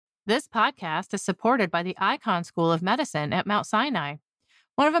This podcast is supported by the Icahn School of Medicine at Mount Sinai,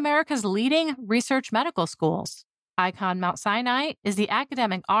 one of America's leading research medical schools. Icahn Mount Sinai is the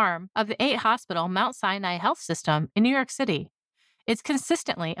academic arm of the 8-hospital Mount Sinai Health System in New York City. It's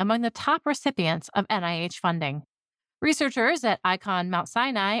consistently among the top recipients of NIH funding. Researchers at Icahn Mount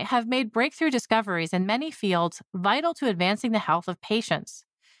Sinai have made breakthrough discoveries in many fields vital to advancing the health of patients,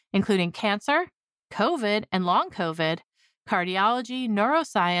 including cancer, COVID and long COVID, cardiology,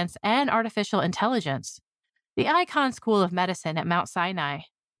 neuroscience, and artificial intelligence. The Icahn School of Medicine at Mount Sinai.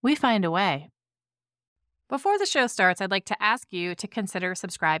 We find a way. Before the show starts, I'd like to ask you to consider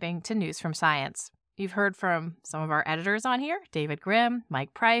subscribing to News from Science. You've heard from some of our editors on here, David Grimm,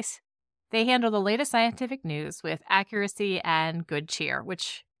 Mike Price. They handle the latest scientific news with accuracy and good cheer,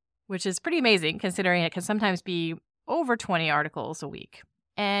 which is pretty amazing considering it can sometimes be over 20 articles a week.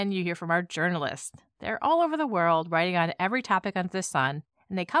 And you hear from our journalists. They're all over the world writing on every topic under the sun,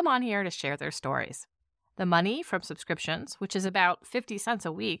 and they come on here to share their stories. The money from subscriptions, which is about 50 cents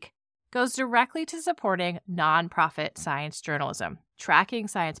a week, goes directly to supporting nonprofit science journalism, tracking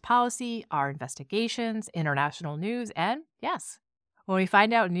science policy, our investigations, international news, and yes, when we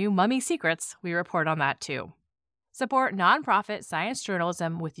find out new mummy secrets, we report on that too. Support nonprofit science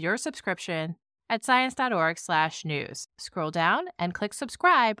journalism with your subscription at science.org/news. Scroll down and click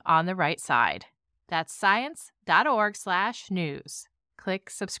subscribe on the right side. That's science.org/news. Click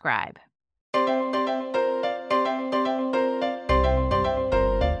subscribe.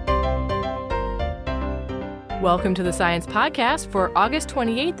 Welcome to the Science Podcast for August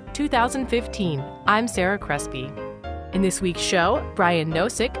 28th, 2015. I'm Sarah Crespi. In this week's show, Brian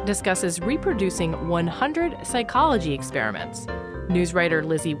Nosek discusses reproducing 100 psychology experiments. News writer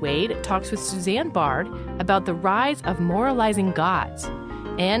Lizzie Wade talks with Suzanne Bard about the rise of moralizing gods.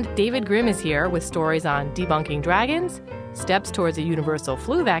 And David Grimm is here with stories on debunking dragons, steps towards a universal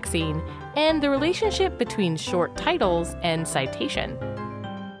flu vaccine, and the relationship between short titles and citation.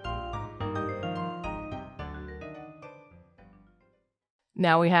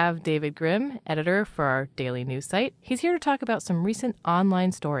 Now we have David Grimm, editor for our daily news site. He's here to talk about some recent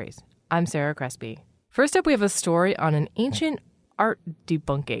online stories. I'm Sarah Crespi. First up, we have a story on an ancient art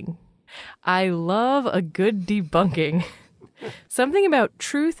debunking. I love a good debunking. Something about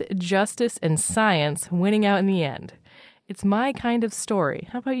truth, justice, and science winning out in the end. It's my kind of story.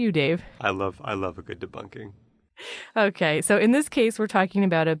 How about you, Dave? I love a good debunking. Okay, so in this case, we're talking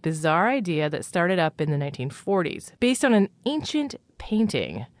about a bizarre idea that started up in the 1940s, based on an ancient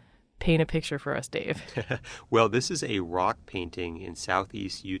painting. Paint a picture for us, Dave. Well, this is a rock painting in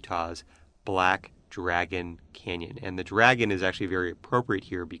southeast Utah's Black Dragon Canyon. And the dragon is actually very appropriate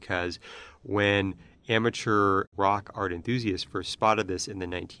here because when amateur rock art enthusiasts first spotted this in the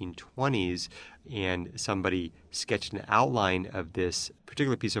 1920s and somebody sketched an outline of this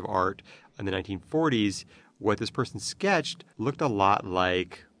particular piece of art in the 1940s, what this person sketched looked a lot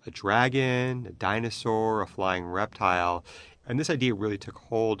like a dragon, a dinosaur, a flying reptile. And this idea really took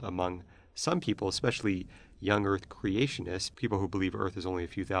hold among some people, especially young Earth creationists, people who believe Earth is only a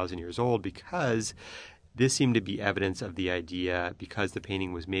few thousand years old, because this seemed to be evidence of the idea, because the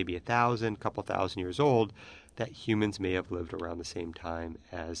painting was maybe couple thousand years old, that humans may have lived around the same time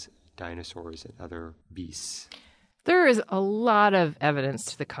as dinosaurs and other beasts. There is a lot of evidence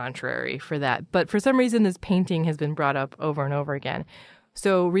to the contrary for that, but for some reason this painting has been brought up over and over again.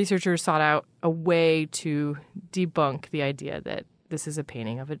 So researchers sought out a way to debunk the idea that this is a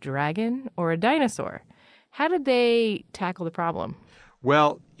painting of a dragon or a dinosaur. How did they tackle the problem?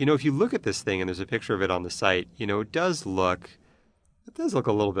 Well, if you look at this thing, and there's a picture of it on the site, it does look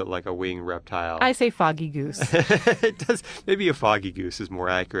a little bit like a winged reptile. I say foggy goose. It does. Maybe a foggy goose is more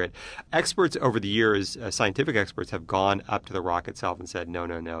accurate. Experts over the years, scientific experts, have gone up to the rock itself and said,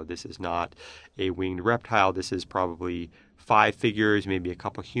 no, this is not a winged reptile. This is probably 5 figures, maybe a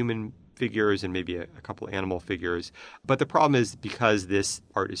couple human figures, and maybe a couple animal figures. But the problem is, because this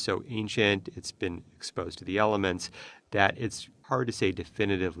art is so ancient, it's been exposed to the elements, that it's hard to say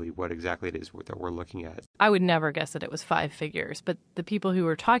definitively what exactly it is that we're looking at. I would never guess that it was 5 figures, but the people who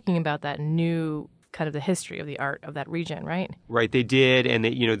were talking about that knew kind of the history of the art of that region, right? Right, they did, and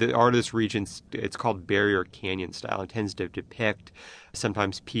the art of this region, it's called Barrier Canyon style. It tends to depict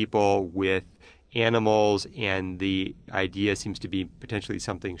sometimes people with animals, and the idea seems to be potentially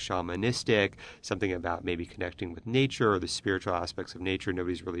something shamanistic, something about maybe connecting with nature or the spiritual aspects of nature.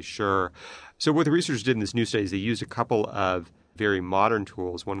 Nobody's really sure. So what the researchers did in this new study is they used a couple of very modern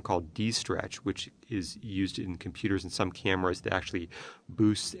tools, one called D-Stretch, which is used in computers and some cameras that actually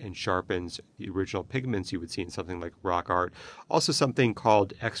boosts and sharpens the original pigments you would see in something like rock art. Also something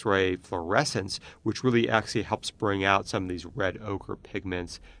called X-ray fluorescence, which really actually helps bring out some of these red ochre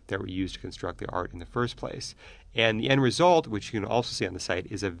pigments that were used to construct the art in the first place. And the end result, which you can also see on the site,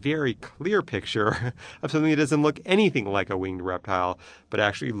 is a very clear picture of something that doesn't look anything like a winged reptile, but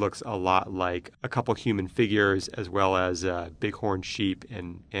actually looks a lot like a couple human figures, as well as a bighorn sheep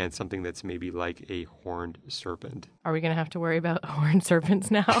and something that's maybe like a horned serpent. Are we going to have to worry about horned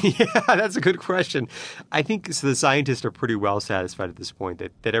serpents now? Yeah, that's a good question. I think so the scientists are pretty well satisfied at this point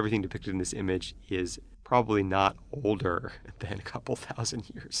that everything depicted in this image is probably not older than a couple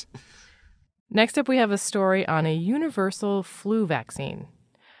thousand years. Next up, we have a story on a universal flu vaccine.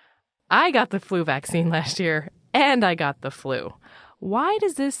 I got the flu vaccine last year, and I got the flu. Why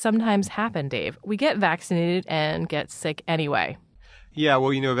does this sometimes happen, Dave? We get vaccinated and get sick anyway. Yeah,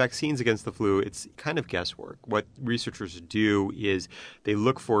 well, vaccines against the flu, it's kind of guesswork. What researchers do is they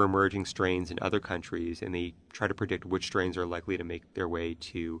look for emerging strains in other countries and they try to predict which strains are likely to make their way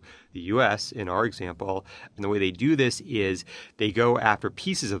to the U.S., in our example. And the way they do this is they go after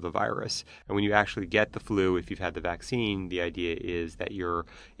pieces of the virus. And when you actually get the flu, if you've had the vaccine, the idea is that your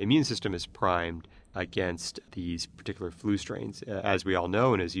immune system is primed against these particular flu strains. As we all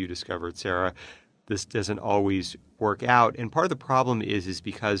know, and as you discovered, Sarah, this doesn't always work out. And part of the problem is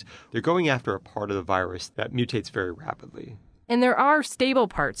because they're going after a part of the virus that mutates very rapidly. And there are stable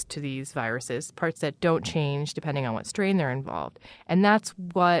parts to these viruses, parts that don't change depending on what strain they're involved. And that's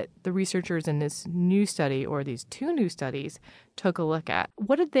what the researchers in this new study, or these two new studies, took a look at.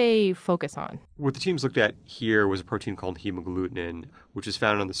 What did they focus on? What the teams looked at here was a protein called hemagglutinin, which is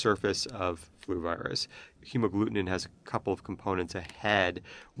found on the surface of flu virus. Hemagglutinin has a couple of components ahead.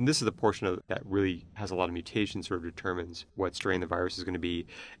 And this is the portion of that really has a lot of mutations, sort of determines what strain the virus is going to be.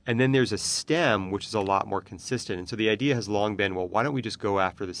 And then there's a stem, which is a lot more consistent. And so the idea has long been, well, why don't we just go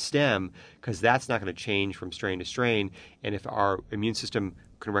after the stem? Because that's not going to change from strain to strain. And if our immune system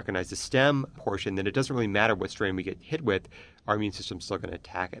can recognize the stem portion, then it doesn't really matter what strain we get hit with. Our immune system's still going to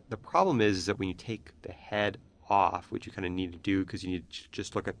attack it. The problem is that when you take the head off, which you kind of need to do because you need to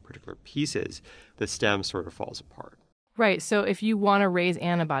just look at particular pieces, the stem sort of falls apart. Right. So if you want to raise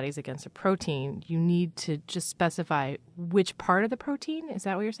antibodies against a protein, you need to just specify which part of the protein. Is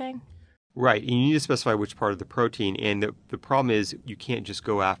that what you're saying? Right. You need to specify which part of the protein. And the problem is you can't just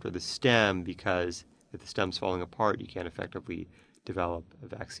go after the stem, because if the stem's falling apart, you can't effectively develop a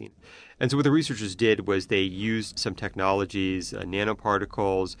vaccine. And so what the researchers did was they used some technologies,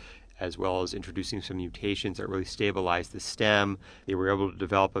 nanoparticles, as well as introducing some mutations that really stabilized the stem. They were able to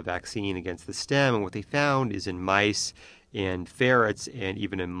develop a vaccine against the stem. And what they found is in mice and ferrets and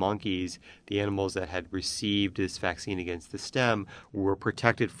even in monkeys, the animals that had received this vaccine against the stem were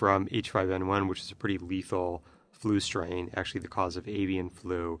protected from H5N1, which is a pretty lethal flu strain, actually the cause of avian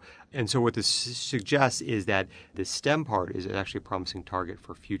flu. And so what this suggests is that the stem part is actually a promising target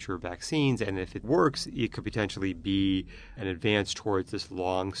for future vaccines. And if it works, it could potentially be an advance towards this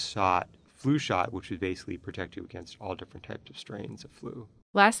long-sought flu shot, which would basically protect you against all different types of strains of flu.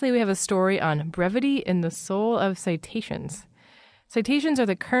 Lastly, we have a story on brevity in the soul of citations. Citations are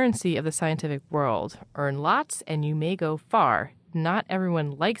the currency of the scientific world. Earn lots and you may go far. Not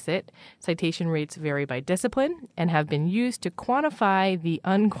everyone likes it. Citation rates vary by discipline and have been used to quantify the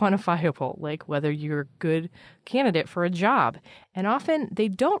unquantifiable, like whether you're a good candidate for a job. And often they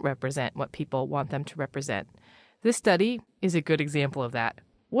don't represent what people want them to represent. This study is a good example of that.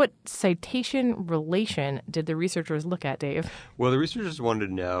 What citation relation did the researchers look at, Dave? Well, the researchers wanted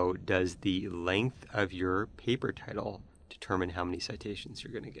to know, does the length of your paper title determine how many citations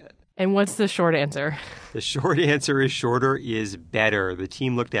you're going to get? And what's the short answer? The short answer is shorter is better. The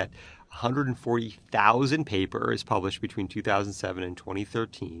team looked at 140,000 papers published between 2007 and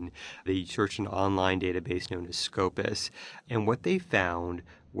 2013. They searched an online database known as Scopus. And what they found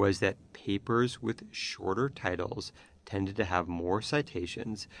was that papers with shorter titles tended to have more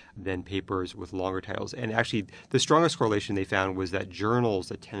citations than papers with longer titles. And actually, the strongest correlation they found was that journals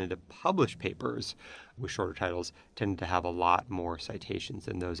that tended to publish papers with shorter titles tended to have a lot more citations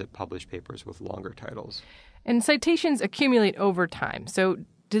than those that publish papers with longer titles. And citations accumulate over time. So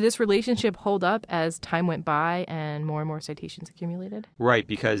did this relationship hold up as time went by and more citations accumulated? Right,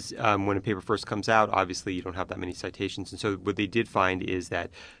 because when a paper first comes out, obviously you don't have that many citations. And so what they did find is that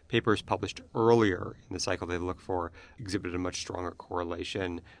papers published earlier in the cycle they look for exhibited a much stronger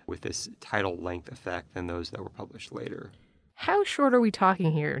correlation with this title length effect than those that were published later. How short are we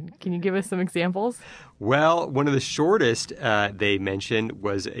talking here? Can you give us some examples? Well, one of the shortest they mentioned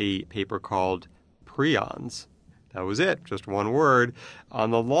was a paper called Prions. That was it, just one word.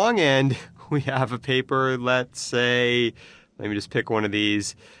 On the long end, we have a paper, let's say, let me just pick one of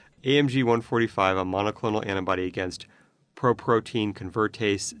these, AMG 145, a monoclonal antibody against proprotein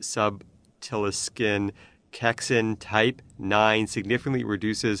convertase subtiliskin Kexin type 9 significantly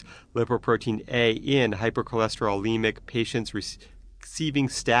reduces lipoprotein A in hypercholesterolemic patients receiving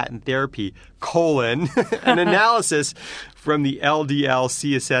statin therapy, an analysis from the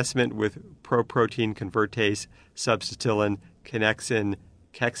LDL-C assessment with proprotein convertase substitutin Kexin,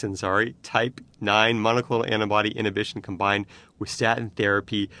 type 9 monoclonal antibody inhibition combined with statin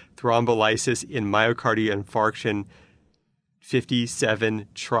therapy, thrombolysis in myocardial infarction 57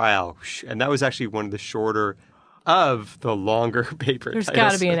 trial. And that was actually one of the shorter of the longer paper There's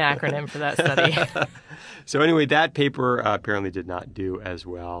titles. got to be an acronym for that study. So anyway, that paper apparently did not do as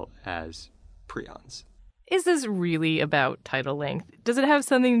well as prions. Is this really about title length? Does it have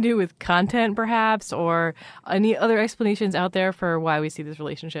something to do with content, perhaps, or any other explanations out there for why we see this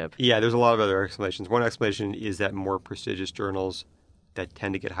relationship? Yeah, there's a lot of other explanations. One explanation is that more prestigious journals that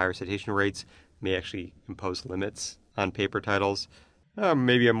tend to get higher citation rates may actually impose limits on paper titles.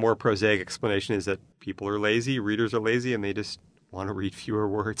 Maybe a more prosaic explanation is that people are lazy, readers are lazy, and they just want to read fewer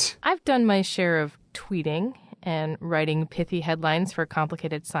words. I've done my share of tweeting, and writing pithy headlines for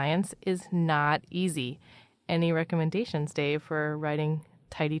complicated science is not easy. Any recommendations, Dave, for writing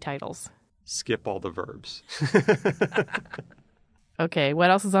tidy titles? Skip all the verbs. Okay, what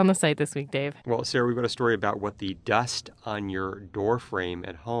else is on the site this week, Dave? Well, Sarah, we've got a story about what the dust on your door frame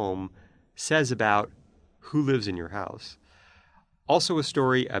at home says about who lives in your house. Also a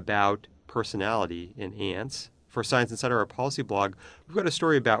story about personality in ants. For Science Insider, our policy blog, we've got a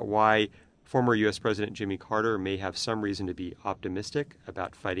story about why former U.S. President Jimmy Carter may have some reason to be optimistic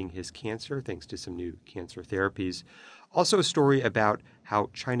about fighting his cancer, thanks to some new cancer therapies. Also a story about how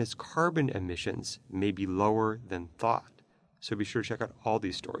China's carbon emissions may be lower than thought. So be sure to check out all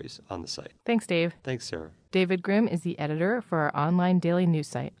these stories on the site. Thanks, Dave. Thanks, Sarah. David Grimm is the editor for our online daily news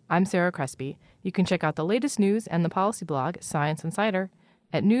site. I'm Sarah Crespi. You can check out the latest news and the policy blog, Science Insider,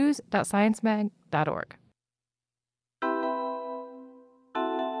 at news.sciencemag.org.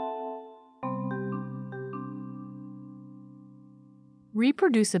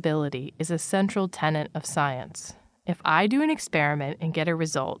 Reproducibility is a central tenet of science. If I do an experiment and get a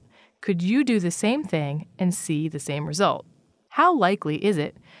result, could you do the same thing and see the same result? How likely is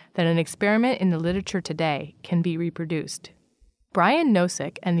it that an experiment in the literature today can be reproduced? Brian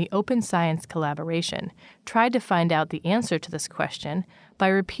Nosek and the Open Science Collaboration tried to find out the answer to this question by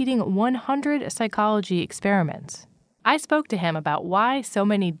repeating 100 psychology experiments. I spoke to him about why so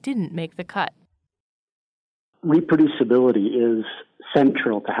many didn't make the cut. Reproducibility is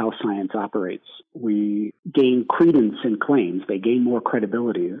central to how science operates. We gain credence in claims. They gain more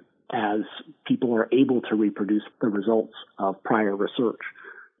credibility as people are able to reproduce the results of prior research.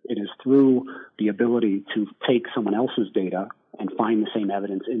 It is through the ability to take someone else's data and find the same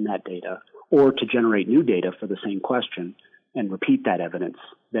evidence in that data, or to generate new data for the same question and repeat that evidence,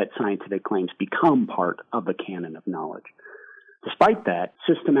 that scientific claims become part of the canon of knowledge. Despite that,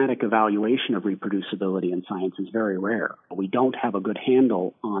 systematic evaluation of reproducibility in science is very rare. We don't have a good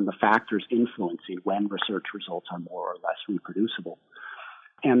handle on the factors influencing when research results are more or less reproducible.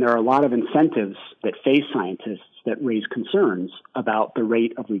 And there are a lot of incentives that face scientists that raise concerns about the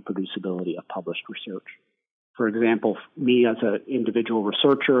rate of reproducibility of published research. For example, me as an individual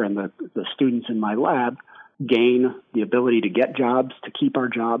researcher and the students in my lab gain the ability to get jobs, to keep our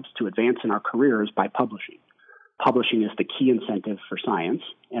jobs, to advance in our careers by publishing. Publishing is the key incentive for science,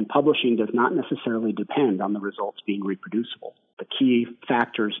 and publishing does not necessarily depend on the results being reproducible. The key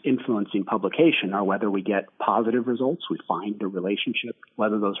factors influencing publication are whether we get positive results, we find a relationship,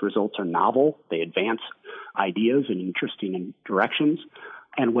 whether those results are novel, they advance ideas in interesting directions,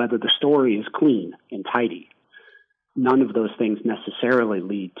 and whether the story is clean and tidy. None of those things necessarily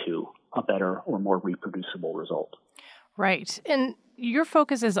lead to a better or more reproducible result. Right. And your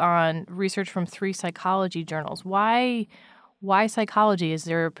focus is on research from 3 psychology journals. Why psychology? Is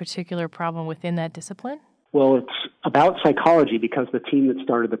there a particular problem within that discipline? Well, it's about psychology because the team that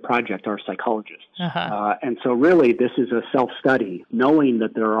started the project are psychologists. And so really this is a self-study, knowing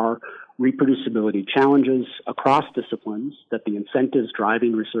that there are reproducibility challenges across disciplines, that the incentives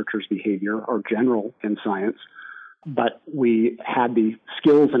driving researchers' behavior are general in science, but we had the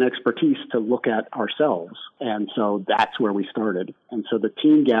skills and expertise to look at ourselves. And so that's where we started. And so the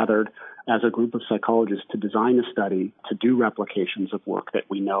team gathered as a group of psychologists to design a study, to do replications of work that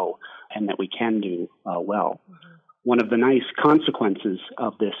we know and that we can do well. Mm-hmm. One of the nice consequences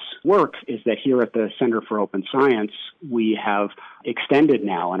of this work is that here at the Center for Open Science, we have extended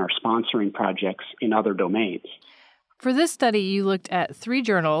now and are sponsoring projects in other domains. For this study, you looked at 3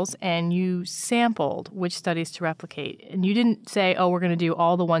 journals and you sampled which studies to replicate. And you didn't say, oh, we're going to do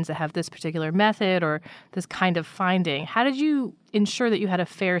all the ones that have this particular method or this kind of finding. How did you ensure that you had a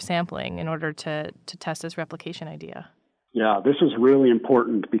fair sampling in order to test this replication idea? Yeah, this is really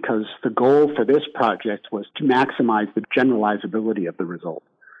important because the goal for this project was to maximize the generalizability of the result.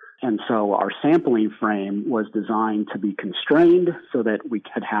 And so our sampling frame was designed to be constrained so that we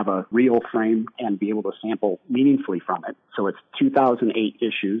could have a real frame and be able to sample meaningfully from it. So it's 2008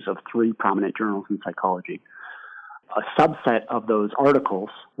 issues of 3 prominent journals in psychology. A subset of those articles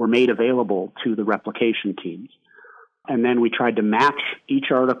were made available to the replication teams. And then we tried to match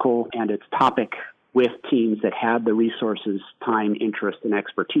each article and its topic with teams that had the resources, time, interest, and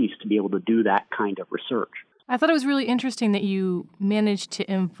expertise to be able to do that kind of research. I thought it was really interesting that you managed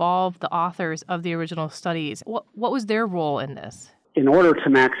to involve the authors of the original studies. What was their role in this? In order to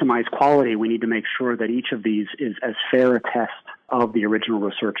maximize quality, we need to make sure that each of these is as fair a test of the original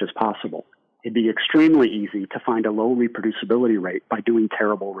research as possible. It'd be extremely easy to find a low reproducibility rate by doing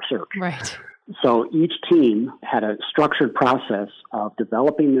terrible research. Right. So each team had a structured process of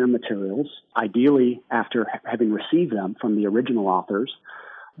developing their materials, ideally after having received them from the original authors.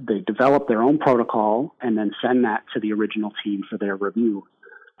 They develop their own protocol and then send that to the original team for their review.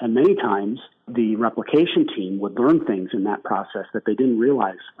 And many times, the replication team would learn things in that process that they didn't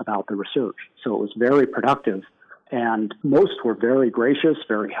realize about the research. So it was very productive. And most were very gracious,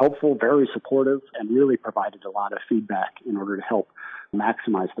 very helpful, very supportive, and really provided a lot of feedback in order to help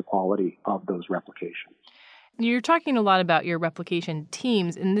maximize the quality of those replications. You're talking a lot about your replication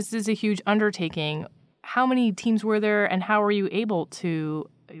teams, and this is a huge undertaking. How many teams were there, and how were you able to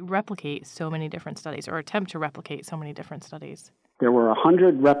replicate so many different studies or attempt to replicate so many different studies? There were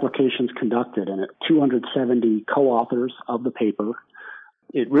 100 replications conducted and 270 co-authors of the paper.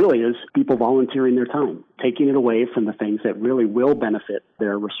 It really is people volunteering their time, taking it away from the things that really will benefit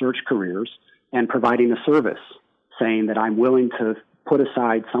their research careers and providing a service, saying that I'm willing to put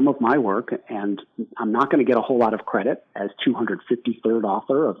aside some of my work and I'm not going to get a whole lot of credit as 253rd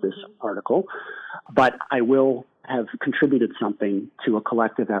author of this article, but I will have contributed something to a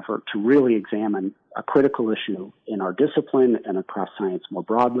collective effort to really examine a critical issue in our discipline and across science more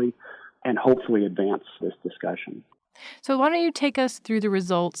broadly, and hopefully advance this discussion. So why don't you take us through the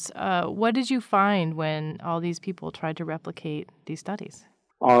results? What did you find when all these people tried to replicate these studies?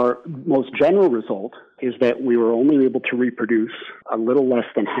 Our most general result is that we were only able to reproduce a little less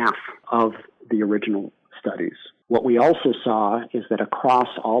than half of the original studies. What we also saw is that across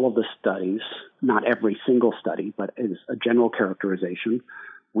all of the studies, not every single study, but as a general characterization,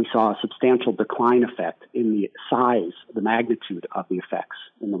 we saw a substantial decline effect in the size, the magnitude of the effects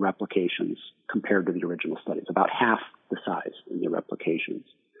in the replications compared to the original studies, about half the size in the replications.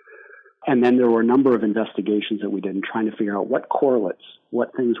 And then there were a number of investigations that we did in trying to figure out what correlates,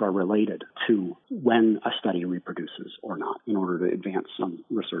 what things are related to when a study reproduces or not, in order to advance some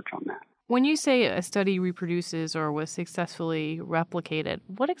research on that. When you say a study reproduces or was successfully replicated,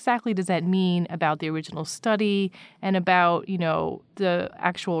 what exactly does that mean about the original study and about, the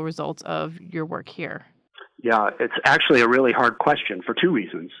actual results of your work here? Yeah, it's actually a really hard question for 2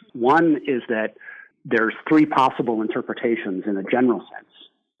 reasons. One is that there's 3 possible interpretations in a general sense.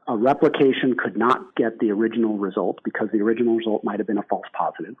 A replication could not get the original result because the original result might have been a false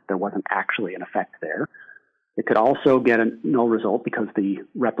positive. There wasn't actually an effect there. It could also get a null result because the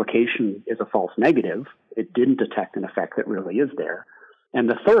replication is a false negative. It didn't detect an effect that really is there. And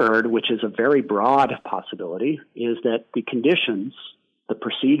the third, which is a very broad possibility, is that the conditions, the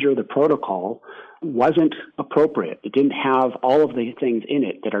procedure, the protocol wasn't appropriate. It didn't have all of the things in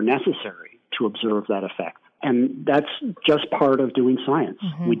it that are necessary to observe that effect. And that's just part of doing science.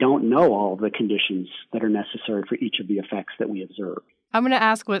 Mm-hmm. We don't know all of the conditions that are necessary for each of the effects that we observe. I'm going to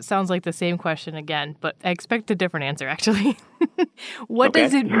ask what sounds like the same question again, but I expect a different answer, actually. What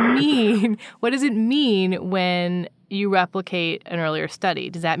does it mean? What does it mean when you replicate an earlier study?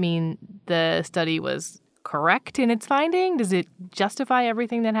 Does that mean the study was correct in its finding? Does it justify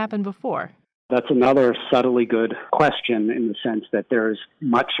everything that happened before? That's another subtly good question in the sense that there's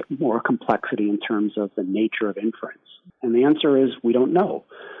much more complexity in terms of the nature of inference. And the answer is we don't know.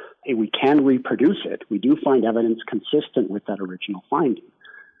 We can reproduce it. We do find evidence consistent with that original finding.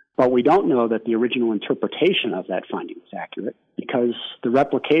 But we don't know that the original interpretation of that finding is accurate because the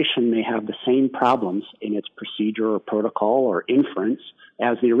replication may have the same problems in its procedure or protocol or inference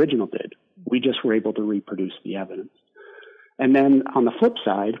as the original did. We just were able to reproduce the evidence. And then on the flip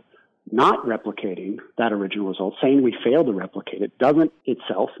side, not replicating that original result, saying we failed to replicate it, doesn't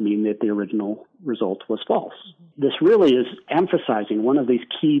itself mean that the original result was false. This really is emphasizing one of these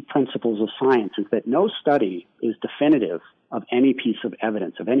key principles of science, is that no study is definitive of any piece of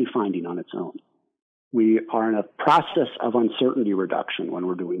evidence, of any finding on its own. We are in a process of uncertainty reduction when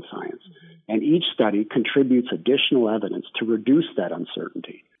we're doing science, and each study contributes additional evidence to reduce that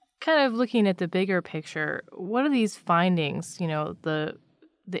uncertainty. Kind of looking at the bigger picture, what are these findings, the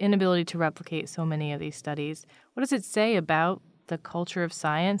inability to replicate so many of these studies? What does it say about the culture of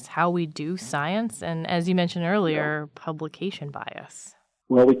science, how we do science, and as you mentioned earlier, publication bias?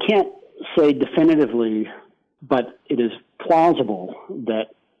 Well, we can't say definitively, but it is plausible that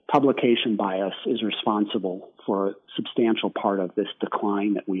publication bias is responsible for a substantial part of this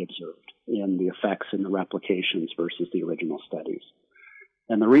decline that we observed in the effects in the replications versus the original studies.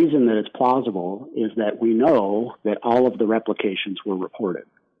 And the reason that it's plausible is that we know that all of the replications were reported.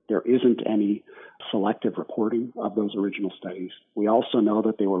 There isn't any selective reporting of those original studies. We also know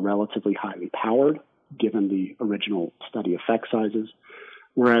that they were relatively highly powered, given the original study effect sizes.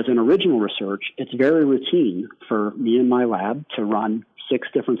 Whereas in original research, it's very routine for me and my lab to run 6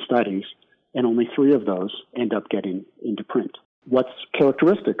 different studies, and only 3 of those end up getting into print. What's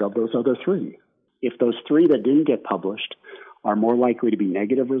characteristic of those other 3? If those 3 that didn't get published are more likely to be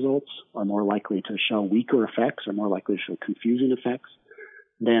negative results, are more likely to show weaker effects, or more likely to show confusing effects,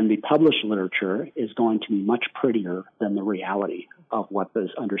 then the published literature is going to be much prettier than the reality of what is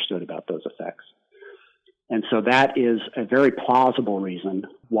understood about those effects. And so that is a very plausible reason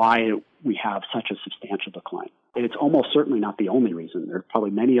why we have such a substantial decline. And it's almost certainly not the only reason. There are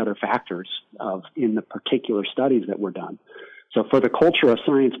probably many other factors in the particular studies that were done. So for the culture of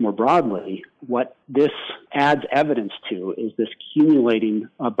science more broadly, what this adds evidence to is this accumulating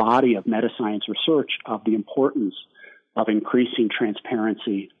a body of meta-science research of the importance of increasing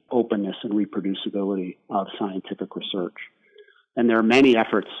transparency, openness, and reproducibility of scientific research. And there are many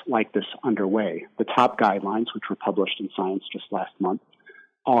efforts like this underway. The top guidelines, which were published in Science just last month,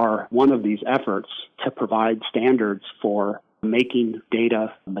 are one of these efforts to provide standards for making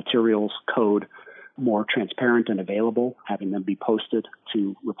data, materials, code more transparent and available, having them be posted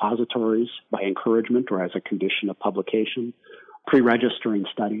to repositories by encouragement or as a condition of publication, pre-registering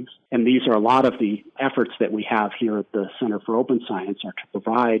studies. And these are a lot of the efforts that we have here at the Center for Open Science, are to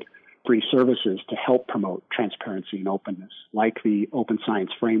provide free services to help promote transparency and openness, like the Open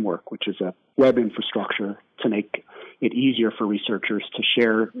Science Framework, which is a web infrastructure to make it easier for researchers to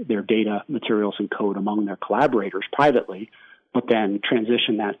share their data, materials, and code among their collaborators privately, but then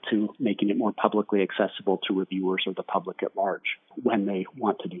transition that to making it more publicly accessible to reviewers or the public at large when they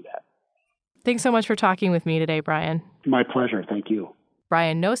want to do that. Thanks so much for talking with me today, Brian. My pleasure. Thank you.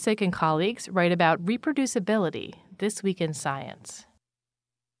 Brian Nosek and colleagues write about reproducibility this week in science.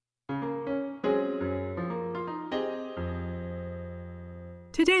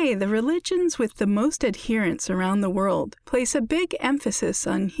 Today, the religions with the most adherents around the world place a big emphasis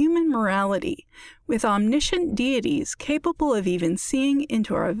on human morality, with omniscient deities capable of even seeing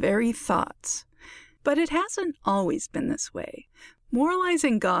into our very thoughts. But it hasn't always been this way.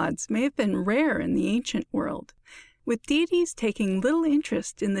 Moralizing gods may have been rare in the ancient world, with deities taking little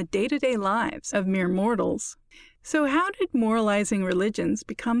interest in the day-to-day lives of mere mortals. So how did moralizing religions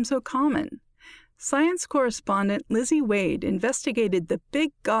become so common? Science correspondent Lizzie Wade investigated the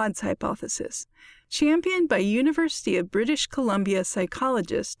big gods hypothesis, championed by University of British Columbia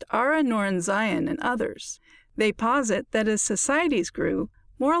psychologist Ara Norenzayan and others. They posit that as societies grew,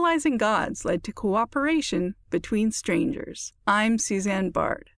 moralizing gods led to cooperation between strangers. I'm Suzanne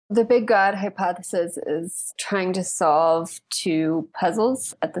Bard. The big God hypothesis is trying to solve 2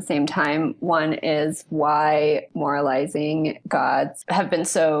 puzzles at the same time. One is why moralizing gods have been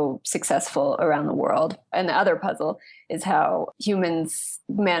so successful around the world. And the other puzzle is how humans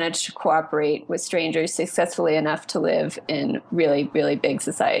manage to cooperate with strangers successfully enough to live in really, really big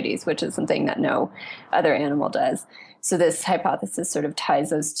societies, which is something that no other animal does. So this hypothesis sort of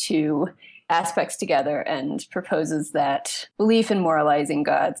ties those 2 aspects together and proposes that belief in moralizing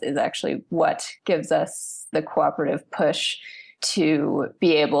gods is actually what gives us the cooperative push to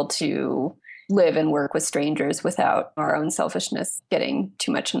be able to live and work with strangers without our own selfishness getting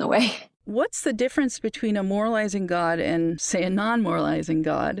too much in the way. What's the difference between a moralizing god and, say, a non-moralizing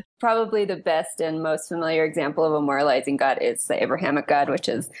god? Probably the best and most familiar example of a moralizing god is the Abrahamic God, which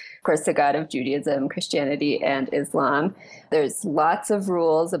is, of course, the God of Judaism, Christianity, and Islam. There's lots of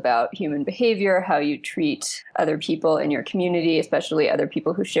rules about human behavior, how you treat other people in your community, especially other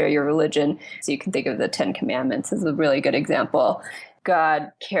people who share your religion. So you can think of the 10 Commandments as a really good example.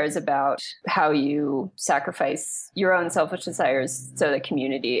 God cares about how you sacrifice your own selfish desires so the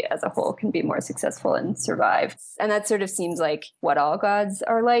community as a whole can be more successful and survive. And that sort of seems like what all gods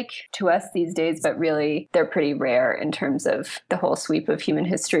are like to us these days, but really they're pretty rare in terms of the whole sweep of human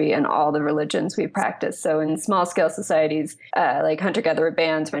history and all the religions we practice. So in small scale societies, like hunter-gatherer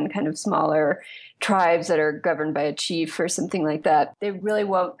bands, when kind of smaller tribes that are governed by a chief or something like that, they really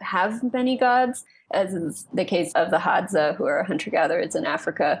won't have many gods, as is the case of the Hadza, who are hunter-gatherers in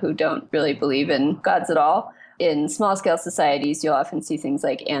Africa who don't really believe in gods at all. In small-scale societies, you'll often see things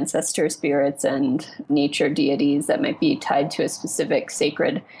like ancestor spirits and nature deities that might be tied to a specific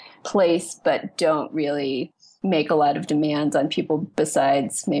sacred place, but don't really make a lot of demands on people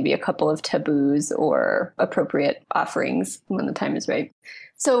besides maybe a couple of taboos or appropriate offerings when the time is right.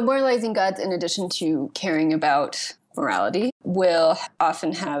 So moralizing gods, in addition to caring about morality, will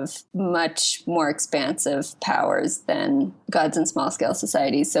often have much more expansive powers than gods in small-scale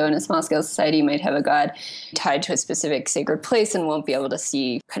societies. So in a small-scale society, you might have a god tied to a specific sacred place and won't be able to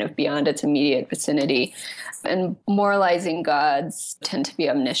see kind of beyond its immediate vicinity. And moralizing gods tend to be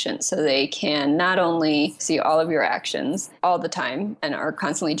omniscient, so they can not only see all of your actions all the time and are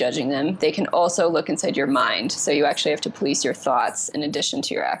constantly judging them, they can also look inside your mind. So you actually have to police your thoughts in addition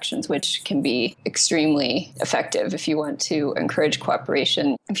to your actions, which can be extremely effective if you want to encourage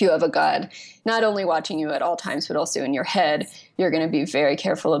cooperation. If you have a god not only watching you at all times, but also in your head, you're going to be very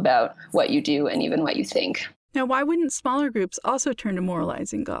careful about what you do and even what you think. Now, why wouldn't smaller groups also turn to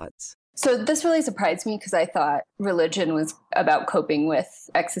moralizing gods? So this really surprised me because I thought religion was about coping with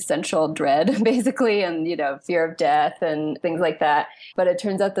existential dread, basically, and, fear of death and things like that. But it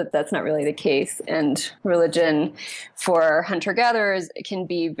turns out that that's not really the case. And religion for hunter-gatherers can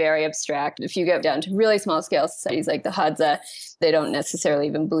be very abstract. If you get down to really small-scale societies like the Hadza, they don't necessarily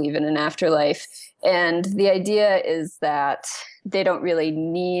even believe in an afterlife. And the idea is that they don't really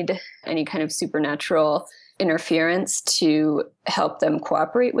need any kind of supernatural interference to help them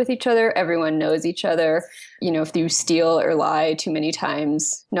cooperate with each other. Everyone knows each other. If you steal or lie too many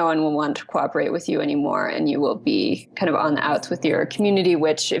times, no one will want to cooperate with you anymore, and you will be kind of on the outs with your community,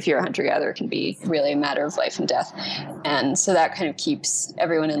 which, if you're a hunter-gatherer, can be really a matter of life and death. And so that kind of keeps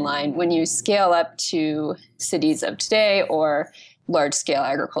everyone in line. When you scale up to cities of today or large-scale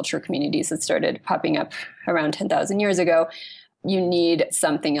agriculture communities that started popping up around 10,000 years ago, you need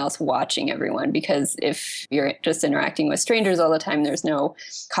something else watching everyone, because if you're just interacting with strangers all the time, there's no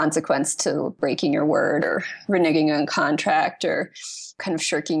consequence to breaking your word or reneging on contract or kind of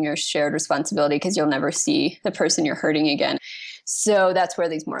shirking your shared responsibility, because you'll never see the person you're hurting again. So that's where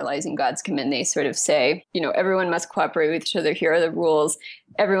these moralizing gods come in. They sort of say, everyone must cooperate with each other. Here are the rules.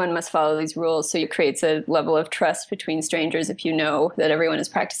 Everyone must follow these rules. So it creates a level of trust between strangers if you know that everyone is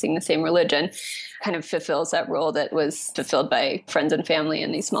practicing the same religion. Kind of fulfills that role that was fulfilled by friends and family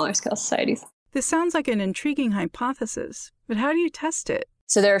in these smaller scale societies. This sounds like an intriguing hypothesis, but how do you test it?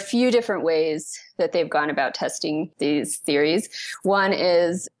 So there are a few different ways that they've gone about testing these theories. One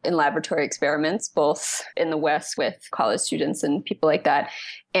is in laboratory experiments, both in the West with college students and people like that,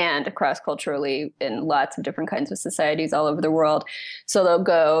 and cross-culturally in lots of different kinds of societies all over the world. So they'll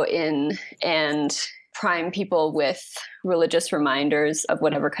go in and prime people with religious reminders of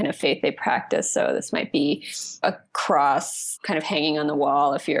whatever kind of faith they practice. So this might be a cross kind of hanging on the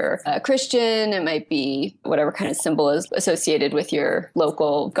wall if you're a Christian. It might be whatever kind of symbol is associated with your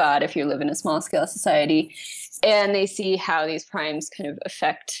local god if you live in a small scale society. And they see how these primes kind of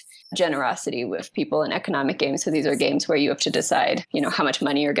affect generosity with people in economic games. So these are games where you have to decide, how much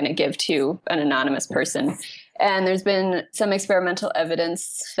money you're going to give to an anonymous person. And there's been some experimental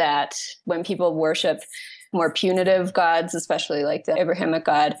evidence that when people worship more punitive gods, especially like the Abrahamic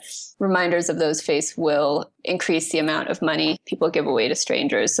God, reminders of those faiths will increase the amount of money people give away to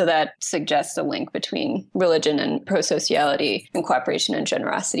strangers. So that suggests a link between religion and prosociality and cooperation and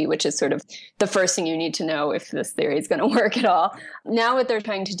generosity, which is sort of the first thing you need to know if this theory is going to work at all. Now what they're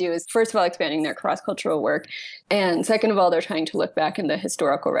trying to do is, first of all, expanding their cross-cultural work. And second of all, they're trying to look back in the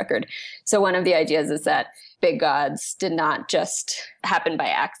historical record. So one of the ideas is that big gods did not just happen by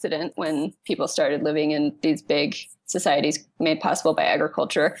accident when people started living in these big societies made possible by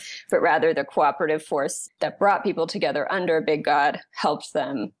agriculture, but rather the cooperative force that brought people together under a big god helped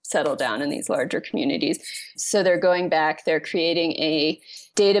them settle down in these larger communities. So they're going back, they're creating a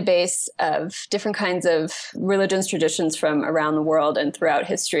database of different kinds of religions, traditions from around the world and throughout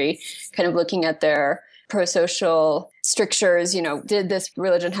history, kind of looking at their pro-social strictures. Did this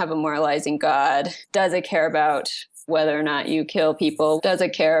religion have a moralizing god? Does it care about whether or not you kill people. Does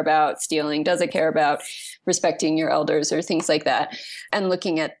it care about stealing? Does it care about respecting your elders or things like that? And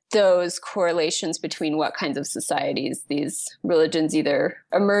looking at those correlations between what kinds of societies these religions either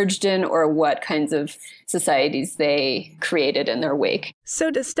emerged in or what kinds of societies they created in their wake.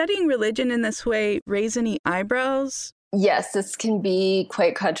 So does studying religion in this way raise any eyebrows? Yes, this can be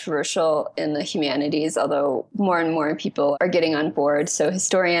quite controversial in the humanities, although more and more people are getting on board. So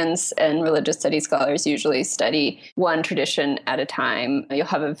historians and religious studies scholars usually study one tradition at a time. You'll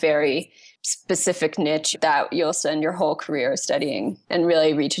have a very specific niche that you'll spend your whole career studying and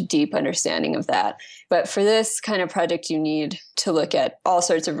really reach a deep understanding of that. But for this kind of project, you need to look at all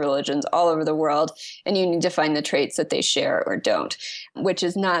sorts of religions all over the world, and you need to find the traits that they share or don't, which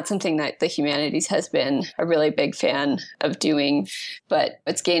is not something that the humanities has been a really big fan of doing, but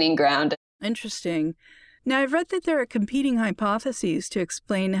it's gaining ground. Interesting. Now, I've read that there are competing hypotheses to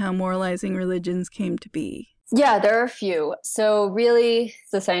explain how moralizing religions came to be. Yeah, there are a few. So really,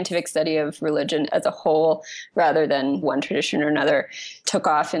 the scientific study of religion as a whole, rather than one tradition or another, took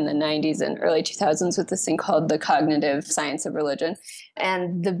off in the 90s and early 2000s with this thing called the cognitive science of religion.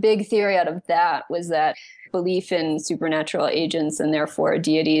 And the big theory out of that was that belief in supernatural agents and therefore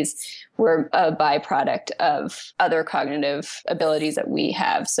deities were a byproduct of other cognitive abilities that we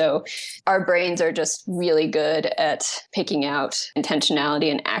have. So our brains are just really good at picking out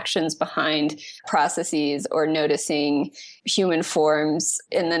intentionality and actions behind processes or noticing human forms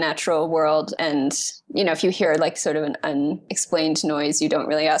in the natural world. And, you know, if you hear like sort of an unexplained noise, you don't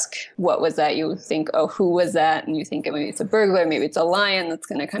really ask, what was that? You think, oh, who was that? And you think maybe it's a burglar, maybe it's a lion that's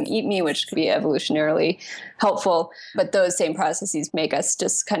going to come eat me, which could be evolutionarily helpful. But those same processes make us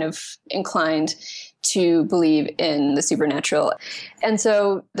just kind of inclined to believe in the supernatural. And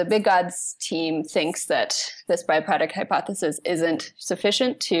so the Big Gods team thinks that this byproduct hypothesis isn't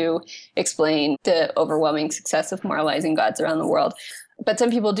sufficient to explain the overwhelming success of moralizing gods around the world. But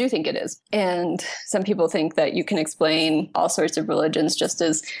some people do think it is. And some people think that you can explain all sorts of religions just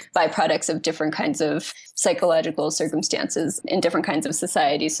as byproducts of different kinds of psychological circumstances in different kinds of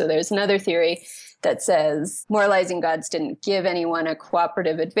societies. So there's another theory that says moralizing gods didn't give anyone a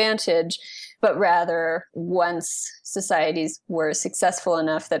cooperative advantage, but rather once societies were successful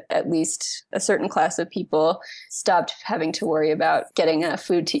enough that at least a certain class of people stopped having to worry about getting enough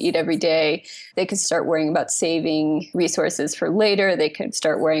food to eat every day, they could start worrying about saving resources for later. They could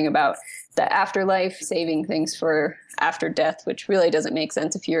start worrying about the afterlife, saving things for after death, which really doesn't make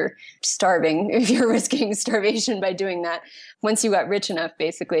sense if you're starving, if you're risking starvation by doing that. Once you got rich enough,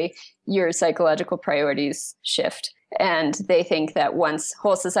 basically, your psychological priorities shift. And they think that once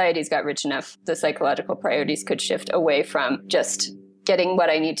whole societies got rich enough, the psychological priorities could shift away from just getting what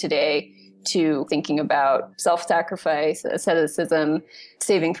I need today to thinking about self-sacrifice, asceticism,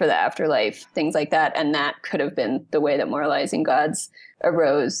 saving for the afterlife, things like that. And that could have been the way that moralizing gods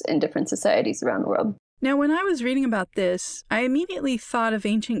arose in different societies around the world. Now, when I was reading about this, I immediately thought of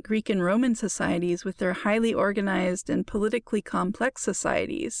ancient Greek and Roman societies with their highly organized and politically complex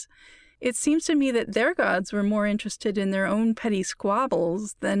societies. It seems to me that their gods were more interested in their own petty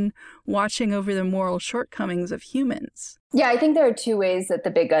squabbles than watching over the moral shortcomings of humans. Yeah, I think there are two ways that the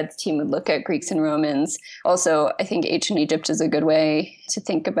Big Gods team would look at Greeks and Romans. Also, I think ancient Egypt is a good way to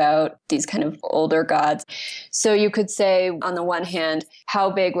think about these kind of older gods. So you could say, on the one hand, how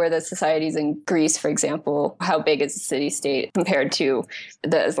big were the societies in Greece, for example? How big is the city-state compared to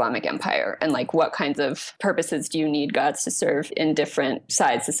the Islamic Empire? And like, what kinds of purposes do you need gods to serve in different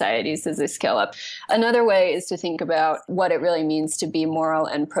size societies as they scale up? Another way is to think about what it really means to be moral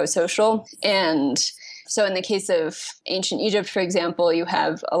and pro-social. And so in the case of ancient Egypt, for example, you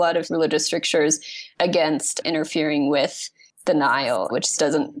have a lot of religious strictures against interfering with the Nile, which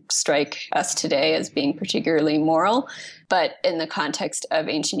doesn't strike us today as being particularly moral. But in the context of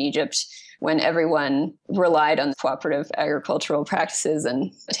ancient Egypt, when everyone relied on cooperative agricultural practices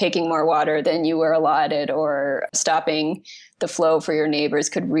and taking more water than you were allotted or stopping the flow for your neighbors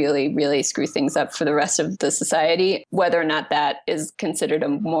could really, really screw things up for the rest of the society. Whether or not that is considered a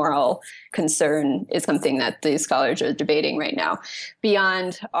moral concern is something that the scholars are debating right now.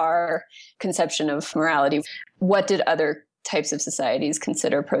 Beyond our conception of morality, what did other types of societies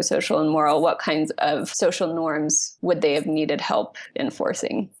consider pro-social and moral? What kinds of social norms would they have needed help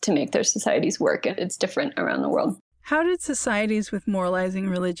enforcing to make their societies work? It's different around the world. How did societies with moralizing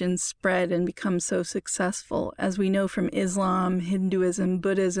religions spread and become so successful, as we know from Islam, Hinduism,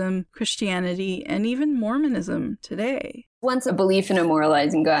 Buddhism, Christianity, and even Mormonism today? Once a belief in a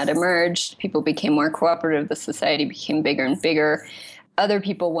moralizing God emerged, people became more cooperative, the society became bigger and bigger. Other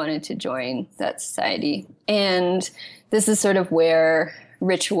people wanted to join that society. And this is sort of where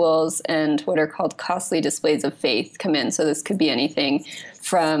rituals and what are called costly displays of faith come in. So this could be anything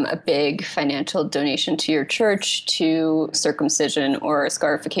from a big financial donation to your church to circumcision or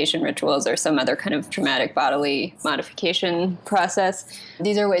scarification rituals or some other kind of traumatic bodily modification process.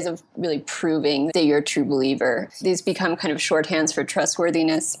 These are ways of really proving that you're a true believer. These become kind of shorthands for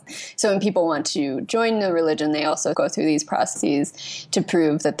trustworthiness. So when people want to join the religion, they also go through these processes to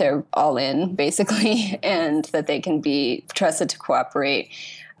prove that they're all in, basically, and that they can be trusted to cooperate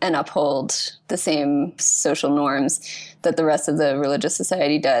and uphold the same social norms that the rest of the religious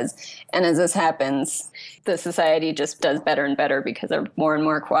society does. And as this happens, the society just does better and better because they're more and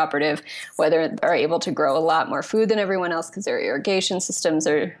more cooperative, whether they're able to grow a lot more food than everyone else because their irrigation systems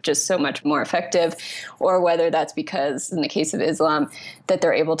are just so much more effective, or whether that's because, in the case of Islam, that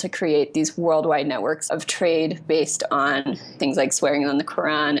they're able to create these worldwide networks of trade based on things like swearing on the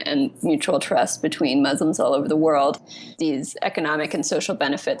Quran and mutual trust between Muslims all over the world. These economic and social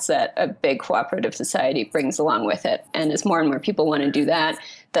benefits that a big cooperative society brings along with it. And as more and more people want to do that,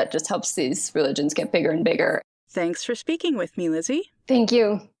 that just helps these religions get bigger and bigger. Thanks for speaking with me, Lizzie. Thank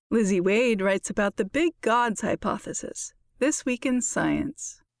you. Lizzie Wade writes about the big gods hypothesis this week in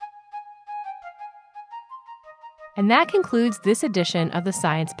Science. And that concludes this edition of the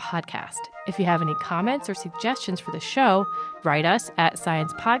Science Podcast. If you have any comments or suggestions for the show, write us at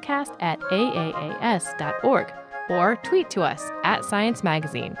sciencepodcast@aaas.org or tweet to us at Science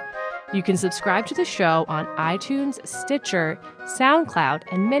Magazine. You can subscribe to the show on iTunes, Stitcher, SoundCloud,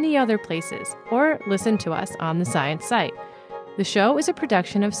 and many other places, or listen to us on the Science site. The show is a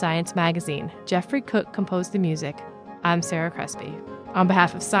production of Science Magazine. Jeffrey Cook composed the music. I'm Sarah Crespi. On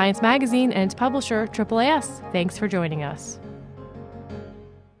behalf of Science Magazine and its publisher, AAAS, thanks for joining us.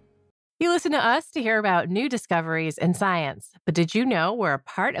 You listen to us to hear about new discoveries in science, but did you know we're a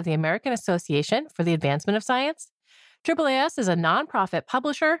part of the American Association for the Advancement of Science? AAAS is a nonprofit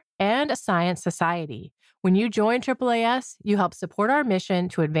publisher and a science society. When you join AAAS, you help support our mission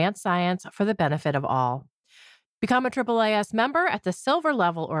to advance science for the benefit of all. Become a AAAS member at the silver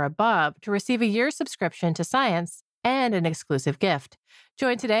level or above to receive a year's subscription to science and an exclusive gift.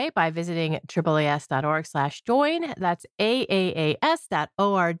 Join today by visiting AAAS.org/join. That's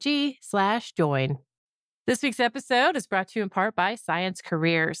AAAS.org/join. This week's episode is brought to you in part by Science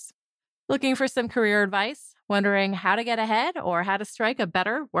Careers. Looking for some career advice? Wondering how to get ahead or how to strike a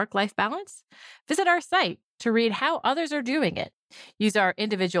better work-life balance? Visit our site to read how others are doing it. Use our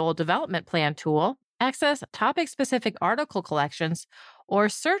individual development plan tool, access topic-specific article collections, or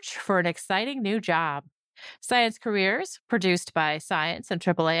search for an exciting new job. Science Careers, produced by Science and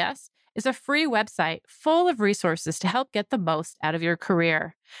AAAS, is a free website full of resources to help get the most out of your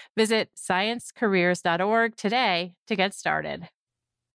career. Visit sciencecareers.org today to get started.